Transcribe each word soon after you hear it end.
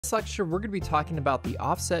This lecture, we're going to be talking about the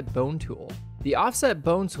offset bone tool. The offset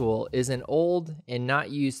bone tool is an old and not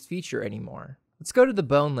used feature anymore. Let's go to the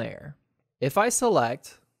bone layer. If I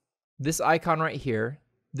select this icon right here,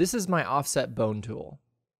 this is my offset bone tool.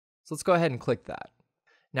 So let's go ahead and click that.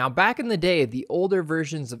 Now, back in the day, the older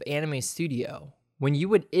versions of Anime Studio, when you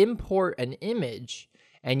would import an image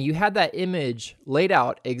and you had that image laid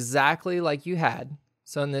out exactly like you had,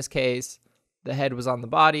 so in this case, the head was on the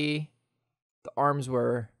body, the arms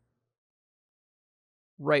were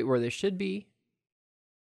right where they should be.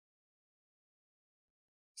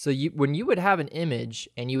 So when you would have an image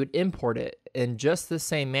and you would import it in just the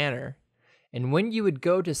same manner, and when you would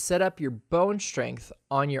go to set up your bone strength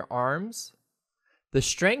on your arms, the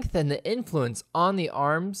strength and the influence on the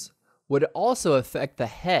arms would also affect the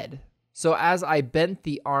head. So as I bent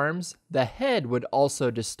the arms, the head would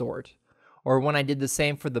also distort. Or when I did the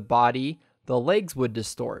same for the body, the legs would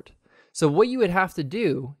distort. So what you would have to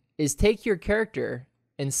do is take your character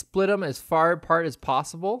and split them as far apart as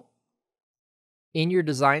possible in your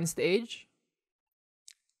design stage.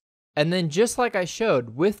 And then just like I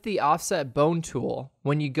showed with the offset bone tool,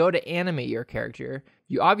 when you go to animate your character,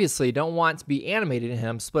 you obviously don't want to be animating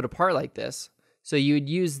him split apart like this. So you would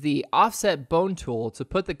use the offset bone tool to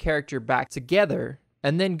put the character back together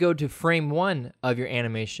and then go to frame 1 of your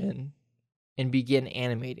animation and begin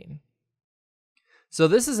animating. So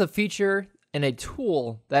this is a feature and a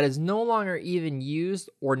tool that is no longer even used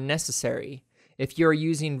or necessary if you're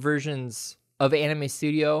using versions of Anime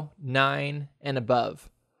Studio 9 and above.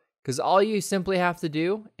 Because all you simply have to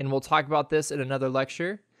do, and we'll talk about this in another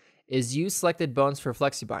lecture, is use selected bones for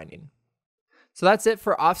flexibinding. So that's it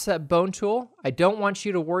for offset bone tool. I don't want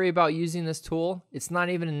you to worry about using this tool. It's not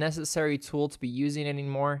even a necessary tool to be using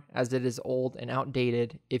anymore, as it is old and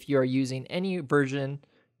outdated if you are using any version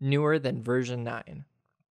newer than version 9.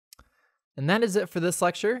 And that is it for this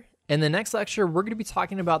lecture. In the next lecture, we're going to be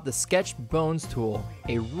talking about the Sketch Bones tool,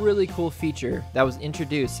 a really cool feature that was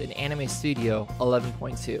introduced in Anime Studio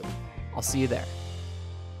 11.2. I'll see you there.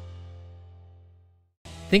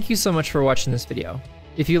 Thank you so much for watching this video.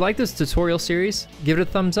 If you like this tutorial series, give it a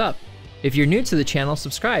thumbs up. If you're new to the channel,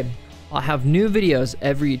 subscribe. I'll have new videos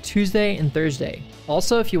every Tuesday and Thursday.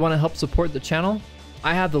 Also, if you want to help support the channel,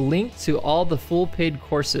 I have the link to all the full paid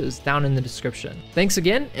courses down in the description. Thanks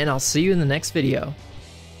again, and I'll see you in the next video.